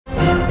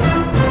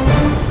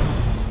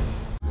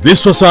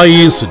Viswasai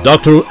is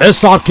Dr.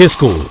 SRK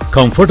School.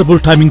 Comfortable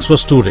timings for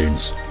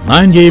students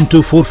 9 a.m. to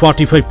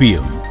 4:45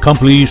 p.m.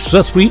 Complete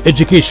stress-free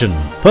education.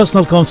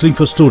 Personal counseling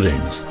for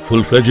students.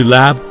 Full-fledged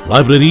lab,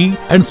 library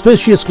and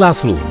spacious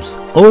classrooms.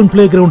 Own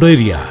playground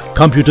area.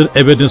 Computer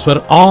awareness for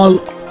all.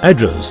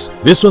 Address: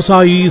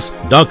 Viswasai is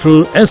Dr.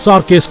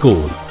 SRK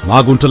School.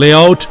 Magunta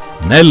Layout,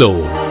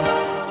 Nellore.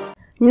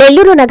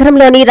 Nellore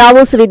నగరంలోని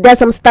రావోస్ విద్యా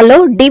సంస్థల్లో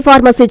D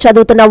pharmacy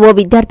చదువుతున్న ఓ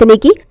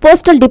విద్యార్థినికి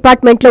postal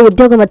డిపార్ట్మెంట్లో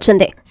ఉద్యోగం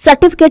వచ్చింది.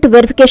 Certificate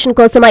verification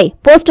కోసమై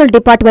postal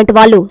department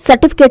వాళ్లు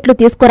సర్టిఫికేట్లు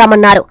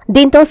తీసుకురామన్నారు.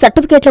 దీంతో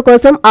సర్టిఫికేట్ల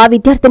కోసం ఆ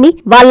విద్యార్థిని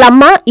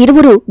వాళ్లమ్మ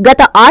ఇరువురు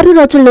గత 6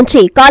 రోజుల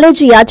నుంచి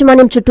కాలేజీ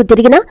యాజమాన్యం చుట్టూ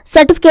తిరిగినా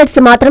సర్టిఫికేట్స్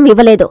మాత్రం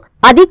ఇవ్వలేదు.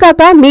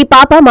 అదీకాక మీ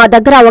పాప మా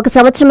దగ్గర 1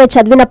 సంవత్సరమే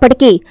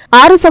చదివినప్పటికీ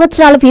 6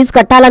 సంవత్సరాల ఫీజు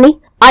కట్టాలని,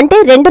 అంటే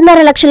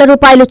 2.5 లక్షల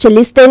రూపాయలు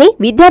చెల్లిస్తేనే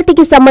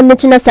విద్యార్థికి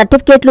సంబంధించిన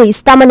సర్టిఫికేట్లు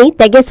ఇస్తామని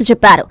తెగేసి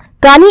చెప్పారు.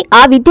 కానీ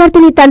ఆ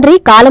విద్యార్థిని తండ్రి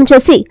కాలం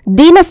చేసి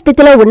దీన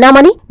స్థితిలో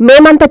ఉన్నామని,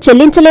 మేమంత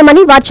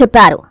చెల్లించలేమని వారు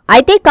చెప్పారు.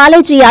 అయితే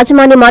కాలేజీ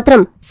యాజమాన్యం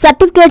మాత్రం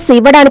సర్టిఫికేట్స్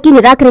ఇవ్వడానికి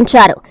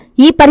నిరాకరించారు.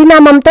 ఈ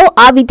పరిణామంతో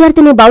ఆ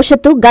విద్యార్థిని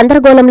భవిష్యత్తు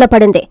గందరగోళంలో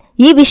పడింది.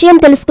 ఈ విషయం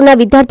తెలుసుకున్న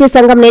విద్యార్థి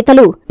సంఘం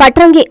నేతలు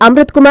పట్రంగి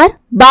అమృత్ కుమార్,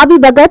 బాబీ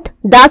భగత్,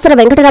 దాసర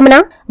వెంకటరమణ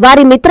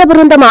వారి మిత్ర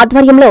బృందం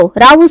ఆధ్వర్యంలో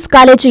రావూస్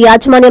కాలేజీ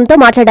యాజమాన్యంతో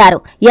మాట్లాడారు.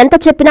 ఎంత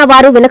చెప్పినా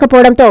వారు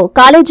వినకపోవడంతో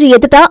కాలేజీ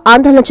ఎదుట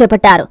ఆందోళన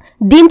చేపట్టారు.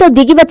 దీంతో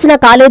దిగివచ్చిన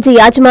కాలేజీ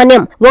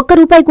యాజమాన్యం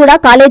 ₹1 కూడా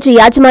కాలేజీ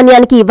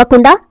యాజమాన్యానికి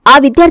ఇవ్వకుండా ఆ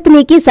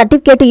విద్యార్థినికి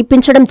సర్టిఫికేట్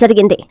ఇప్పించడం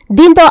జరిగింది.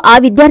 దీంతో ఆ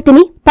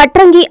విద్యార్థిని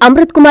పట్రంగి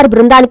అమృత్ కుమార్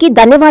బృందానికి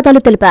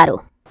ధన్యవాదాలు తెలిపారు.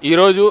 ఈ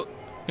రోజు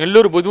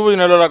నెల్లూరు బుజ్జిబుజ్జి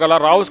నెల్లూరు గల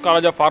Rao's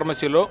college of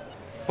ఫార్మసీలో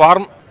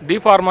D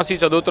pharmacy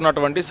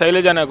చదువుతున్నటువంటి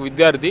శైలజ అనే ఒక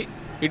విద్యార్థి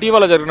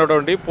ఇటీవల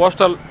జరిగినటువంటి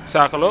పోస్టల్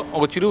శాఖలో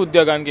ఒక చిరు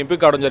ఉద్యోగానికి ఎంపిక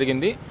కావడం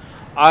జరిగింది.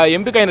 ఆ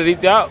ఎంపికైన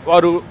రీత్యా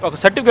వారు ఒక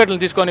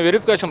సర్టిఫికేట్లను తీసుకొని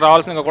వెరిఫికేషన్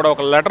రావాల్సిందిగా కూడా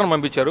ఒక లెటర్ను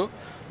పంపించారు.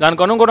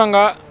 దానికి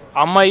అనుగుణంగా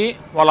అమ్మాయి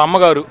వాళ్ళ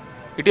అమ్మగారు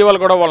ఇటీవల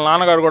కూడా వాళ్ళ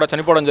నాన్నగారు కూడా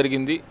చనిపోవడం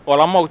జరిగింది.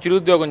 వాళ్ళ అమ్మ ఒక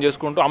చిరు ఉద్యోగం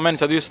చేసుకుంటూ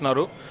అమ్మాయిని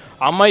చదివిస్తున్నారు.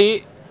 అమ్మాయి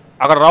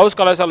అక్కడ రావుస్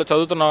కళాశాలలో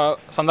చదువుతున్న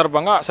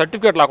సందర్భంగా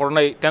సర్టిఫికేట్లు అక్కడ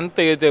ఉన్నాయి. 10th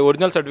అయితే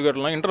ఒరిజినల్ సర్టిఫికేట్లు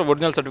ఉన్నాయి, ఇంటర్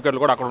ఒరిజినల్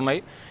సర్టిఫికేట్లు కూడా అక్కడ ఉన్నాయి.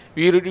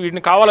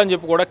 వీటిని కావాలని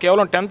చెప్పి కూడా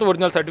కేవలం 10th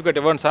ఒరిజినల్ సర్టిఫికేట్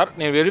ఇవ్వండి సార్,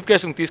 నేను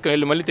వెరిఫికేషన్కి తీసుకుని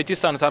వెళ్ళి మళ్ళీ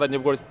తెచ్చిస్తాను సార్ అని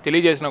చెప్పి కూడా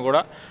తెలియజేసినా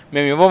కూడా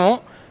మేము ఇవ్వము,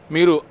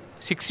 మీరు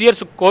 6 years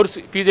కోర్స్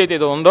ఫీజు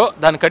అయితే ఉందో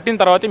దాన్ని కట్టిన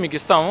తర్వాతే మీకు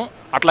ఇస్తాము,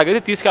 అట్లాగైతే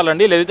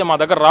తీసుకెళ్ళండి, లేదైతే మా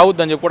దగ్గర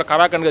రావద్దని చెప్పి కూడా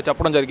కరాఖండిగా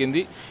చెప్పడం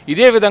జరిగింది.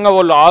 ఇదే విధంగా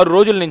వాళ్ళు 6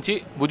 రోజుల నుంచి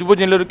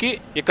బుజ్జిబుజ్జి నెల్లూరుకి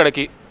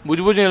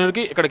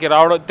ఇక్కడికి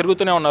రావడం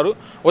తిరుగుతూనే ఉన్నారు.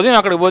 ఉదయం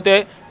అక్కడికి పోతే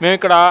మేము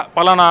ఇక్కడ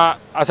పలానా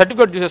ఆ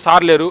సర్టిఫికేట్ చూసే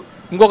సార్ లేరు,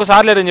 ఇంకొక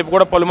సార్ లేరని చెప్పి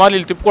కూడా పలుమార్లు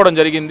వీళ్ళు తిప్పుకోవడం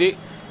జరిగింది.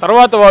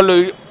 తర్వాత వాళ్ళు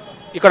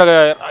ఇక్కడ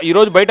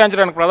ఈరోజు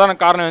బయటించడానికి ప్రధాన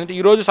కారణం ఏంటంటే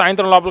ఈరోజు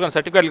సాయంత్రం లోపల కానీ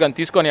సర్టిఫికేట్లు కానీ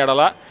తీసుకొని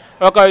ఎడలా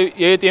ఒక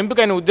ఏదైతే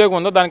ఎంపికైన ఉద్యోగం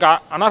ఉందో దానికి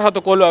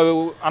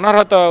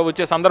అనర్హత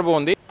వచ్చే సందర్భం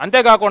ఉంది.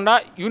 అంతేకాకుండా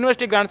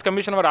యూనివర్సిటీ గ్రాంట్స్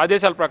కమిషన్ వారి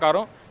ఆదేశాల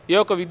ప్రకారం ఈ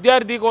యొక్క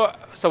విద్యార్థికి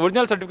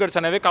ఒరిజినల్ సర్టిఫికేట్స్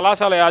అనేవి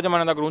కళాశాల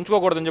యాజమాన్యం దగ్గర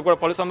ఉంచుకోకూడదని చెప్పి కూడా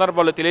పలు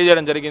సందర్భాల్లో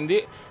తెలియజేయడం జరిగింది.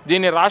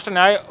 దీన్ని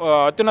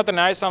అత్యున్నత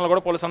న్యాయస్థానంలో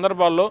కూడా పలు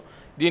సందర్భాల్లో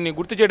దీన్ని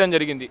గుర్తు చేయడం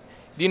జరిగింది.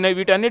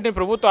 వీటన్నిటిని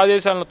ప్రభుత్వ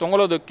ఆదేశాలను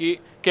తొంగలో దొక్కి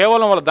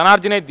కేవలం వాళ్ళ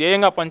ధనార్జనే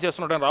ధ్యేయంగా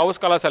పనిచేస్తున్నటువంటి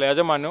రావుస్ కళాశాల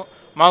యాజమాన్యం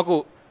మాకు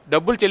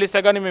డబ్బులు చెల్లిస్తే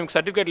కానీ మేము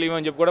సర్టిఫికేట్లు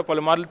ఇవ్వమని చెప్పి కూడా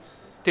పలుమార్లు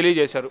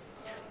తెలియజేశారు.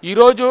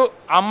 ఈరోజు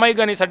ఆ అమ్మాయి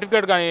కానీ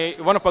సర్టిఫికేట్ కానీ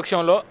ఇవ్వని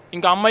పక్షంలో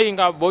అమ్మాయి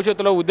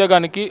భవిష్యత్తులో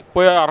ఉద్యోగానికి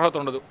పోయే అర్హత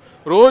ఉండదు.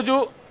 రోజు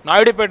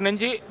నాయుడుపేట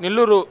నుంచి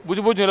నెల్లూరు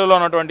బుజ్జిబుజ్జి నెల్లూరులో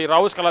ఉన్నటువంటి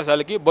రావుస్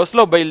కళాశాలకి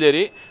బస్సులో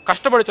బయలుదేరి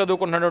కష్టపడి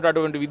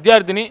చదువుకుంటున్నటువంటి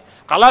విద్యార్థిని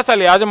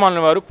కళాశాల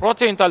యాజమాన్యం వారు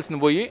ప్రోత్సహించాల్సింది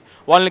పోయి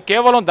వాళ్ళని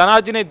కేవలం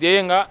ధనార్జనే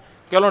ధ్యేయంగా,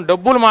 కేవలం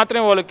డబ్బులు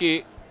మాత్రమే వాళ్ళకి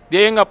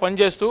ధ్యేయంగా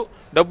పనిచేస్తూ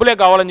డబ్బులే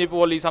కావాలని చెప్పి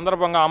వాళ్ళు ఈ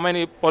సందర్భంగా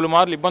అమ్మాయిని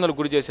పలుమార్లు ఇబ్బందులు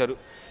గురి చేశారు.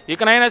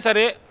 ఇకనైనా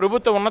సరే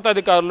ప్రభుత్వ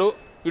ఉన్నతాధికారులు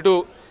ఇటు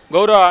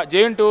గౌరవ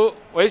జేఎన్‌టీయూ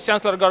వైస్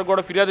ఛాన్సలర్ గారు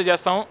కూడా ఫిర్యాదు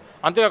చేస్తాం,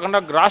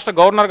 అంతేకాకుండా రాష్ట్ర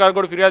గవర్నర్ గారు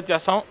కూడా ఫిర్యాదు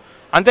చేస్తాం,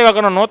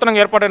 అంతేకాకుండా నూతనంగా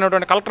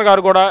ఏర్పాటైనటువంటి కలెక్టర్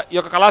గారు కూడా ఈ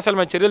యొక్క కళాశాల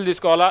మీద చర్యలు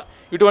తీసుకోవాలా.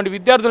 ఇటువంటి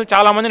విద్యార్థులు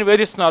చాలామందిని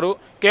వేధిస్తున్నారు.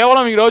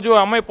 కేవలం ఈరోజు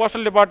అమ్మాయి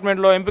పోస్టల్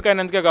డిపార్ట్మెంట్లో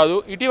ఎంపికైనందుకే కాదు,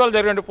 ఇటీవల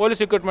జరిగిన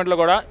పోలీస్ రిక్రూట్మెంట్లో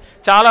కూడా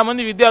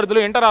చాలామంది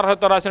విద్యార్థులు ఇంటర్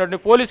అర్హత రాసినటువంటి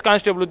పోలీస్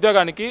కానిస్టేబుల్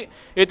ఉద్యోగానికి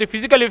అయితే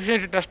ఫిజికల్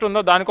ఎఫిషియన్సీ టెస్ట్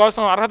ఉందో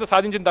దానికోసం అర్హత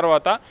సాధించిన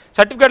తర్వాత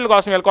సర్టిఫికేట్ల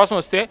కోసం వీళ్ళ కోసం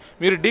వస్తే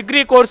మీరు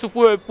డిగ్రీ కోర్సు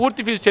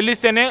పూర్తి ఫీజు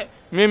చెల్లిస్తేనే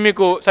మేము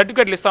మీకు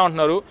సర్టిఫికేట్లు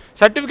ఇస్తామంటున్నారు.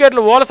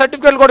 వాళ్ళ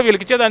సర్టిఫికేట్లు కూడా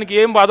వీళ్ళకి ఇచ్చేదానికి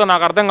ఏం బాధో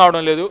నాకు అర్థం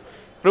కావడం లేదు.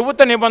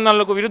 ప్రభుత్వ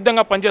నిబంధనలకు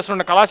విరుద్ధంగా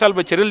పనిచేస్తున్న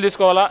కళాశాలపై చర్యలు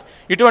తీసుకోవాలా.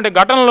 ఇటువంటి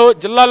ఘటనలు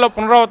జిల్లాల్లో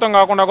పునరావృతం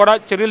కాకుండా కూడా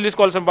చర్యలు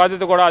తీసుకోవాల్సిన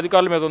బాధ్యత కూడా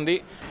అధికారుల మీద ఉంది.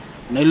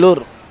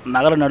 నెల్లూరు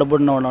నగర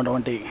నడుబడిన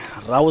ఉన్నటువంటి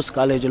రావుస్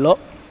కాలేజీలో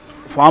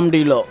ఫామ్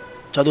డీలో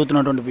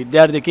చదువుతున్నటువంటి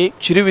విద్యార్థికి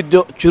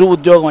చిరు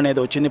ఉద్యోగం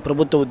అనేది వచ్చింది.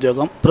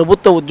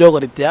 ప్రభుత్వ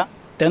ఉద్యోగరీత్యా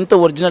 10th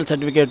ఒరిజినల్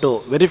సర్టిఫికేట్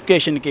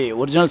వెరిఫికేషన్కి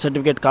ఒరిజినల్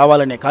సర్టిఫికేట్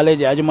కావాలని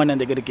కాలేజీ యాజమాన్యం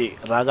దగ్గరికి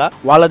రాగా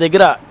వాళ్ళ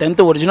దగ్గర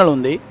 10th ఒరిజినల్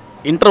ఉంది,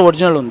 ఇంటర్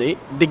ఒరిజినల్ ఉంది,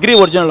 డిగ్రీ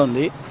ఒరిజినల్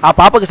ఉంది. ఆ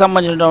పాపకి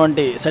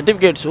సంబంధించినటువంటి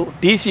సర్టిఫికేట్స్,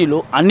 టీసీలు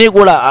అన్నీ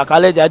కూడా ఆ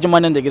కాలేజ్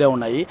యాజమాన్యం దగ్గరే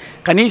ఉన్నాయి.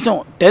 కనీసం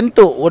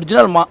 10th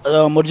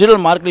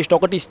ఒరిజినల్ మార్క్ లిస్ట్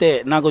ఒకటి ఇస్తే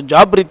నాకు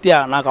జాబ్ రీత్యా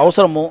నాకు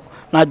అవసరము,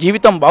 నా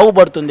జీవితం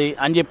బాగుపడుతుంది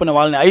అని చెప్పిన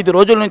వాళ్ళని 5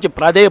 రోజుల నుంచి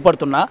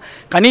ప్రాధేయపడుతున్నా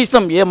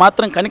కనీసం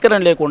ఏమాత్రం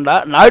కనికరం లేకుండా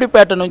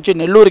నాయుడుపేట నుంచి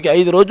నెల్లూరుకి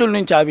 5 రోజుల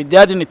నుంచి ఆ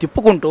విద్యార్థిని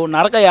తిప్పుకుంటూ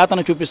నరక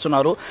యాతన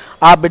చూపిస్తున్నారు.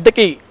 ఆ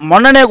బిడ్డకి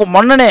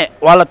మొన్ననే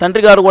వాళ్ళ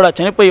తండ్రి గారు కూడా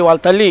చనిపోయి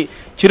వాళ్ళ తల్లి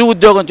చిరు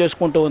ఉద్యోగం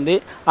చేసుకుంటూ ఉంది.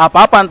 ఆ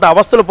పాప అంత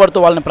అవస్థలు పడుతూ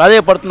వాళ్ళని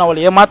ప్రాధేయపడుతున్న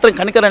వాళ్ళు ఏమాత్రం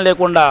కనికరం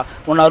లేకుండా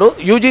ఉన్నారు.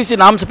 యూజీసీ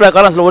నామ్స్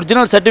ప్రకారం అసలు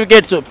ఒరిజినల్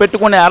సర్టిఫికేట్స్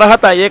పెట్టుకునే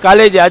అర్హత ఏ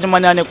కాలేజీ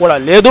యాజమాన్యానికి కూడా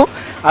లేదు.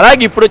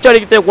 అలాగే ఇప్పుడు వచ్చి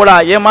అడిగితే కూడా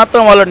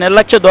ఏమాత్రం వాళ్ళు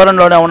నిర్లక్ష్య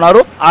ధోరణిలోనే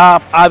ఉన్నారు.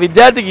 ఆ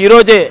విద్యార్థికి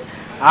ఈరోజే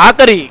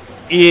ఆఖరి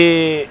ఈ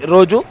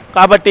రోజు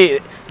కాబట్టి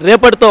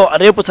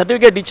రేపు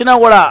సర్టిఫికేట్ ఇచ్చినా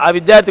కూడా ఆ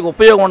విద్యార్థికి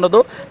ఉపయోగం ఉండదు.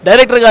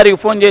 డైరెక్టర్ గారికి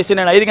ఫోన్ చేసి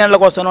నేను 5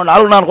 గంటలకు వస్తాను,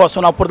 4:30కు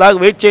వస్తాను, అప్పుడు దాకా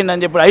వెయిట్ చేయండి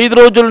అని చెప్పి 5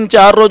 రోజుల నుంచి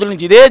 6 రోజుల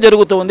నుంచి ఇదే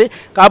జరుగుతుంది.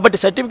 కాబట్టి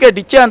సర్టిఫికేట్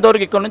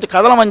ఇచ్చేంతవరకు ఇక్కడ నుంచి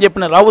కదలమని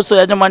చెప్పిన రావుస్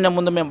యాజమాన్యం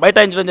ముందు మేము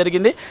బైఠాయించడం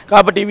జరిగింది.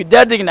 కాబట్టి ఈ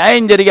విద్యార్థికి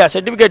న్యాయం జరిగి ఆ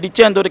సర్టిఫికేట్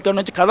ఇచ్చేంతవరకు ఇక్కడ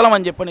నుంచి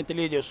కదలమని చెప్పని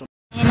తెలియజేస్తున్నాను.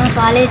 నేను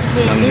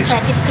కాలేజీకి వెళ్ళి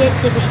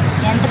సర్టిఫికేట్స్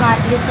ఎంత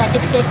మార్కులు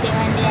సర్టిఫికేట్స్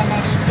ఇవ్వండి అని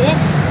అడిగితే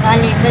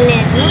వాళ్ళు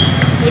ఇవ్వలేదు.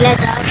 ఇలా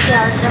జాబ్కి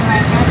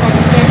అవసరమైన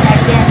సర్టిఫికేట్స్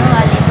అడిగాను,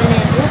 వాళ్ళు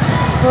ఇవ్వలేదు.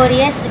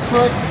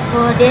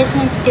 4 డేస్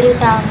నుంచి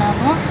తిరుగుతూ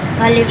ఉన్నాము,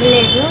 వాళ్ళు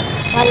ఇవ్వలేదు.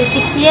 వాళ్ళు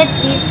 6 ఇయర్స్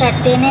ఫీజు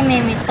కడితేనే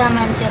మేము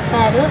ఇస్తామని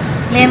చెప్పారు.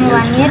 మేము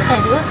 1 ఇయర్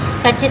కాదు,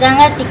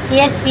 ఖచ్చితంగా 6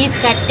 ఇయర్స్ ఫీజు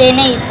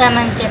కడితేనే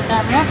ఇస్తామని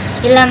చెప్పాము.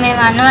 ఇలా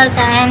మేము అన్న వాళ్ళ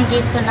సహాయం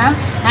తీసుకున్నాం,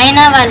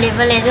 అయినా వాళ్ళు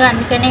ఇవ్వలేదు.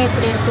 అందుకనే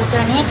ఇప్పుడు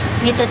కూర్చొని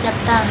మీతో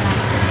చెప్తా ఉన్నాం.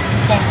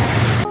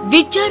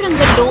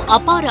 విద్యారంగంలో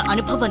అపార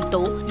అనుభవంతో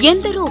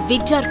ఎందరో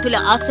విద్యార్థుల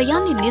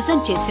ఆశయాన్ని నిజం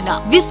చేసిన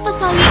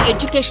Viswasai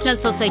educational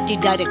society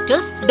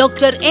directors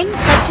doctor N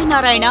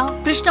Satyanarayana,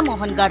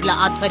 Krishnamohan గార్ల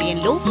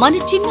ఆధ్వర్యంలో మన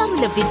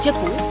చిన్నారుల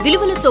విద్యకు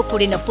విలువలతో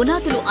కూడిన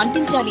పునాదులు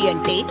అందించాలి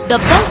అంటే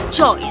the best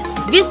choice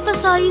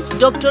విశ్వసాయిస్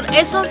doctor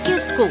SRK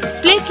school,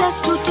 play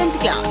class to 10th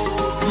class,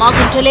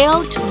 Magunta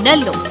layout,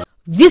 Nellore.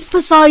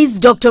 Visvasize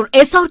Dr.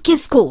 SRK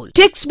School.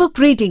 Textbook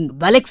reading,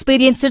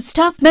 well-experienced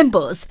staff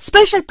members,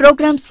 special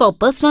programs for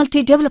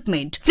personality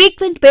development,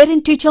 frequent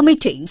parent-teacher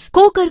meetings,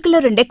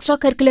 co-curricular and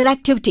extracurricular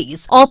activities,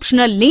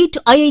 optional NEET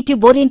IIT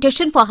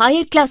orientation for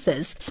higher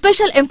classes,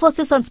 special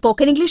emphasis on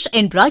spoken English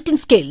and writing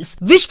skills.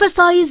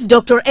 Visvasize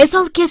Dr.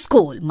 SRK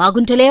School,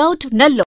 Magunta Layout, Nallo.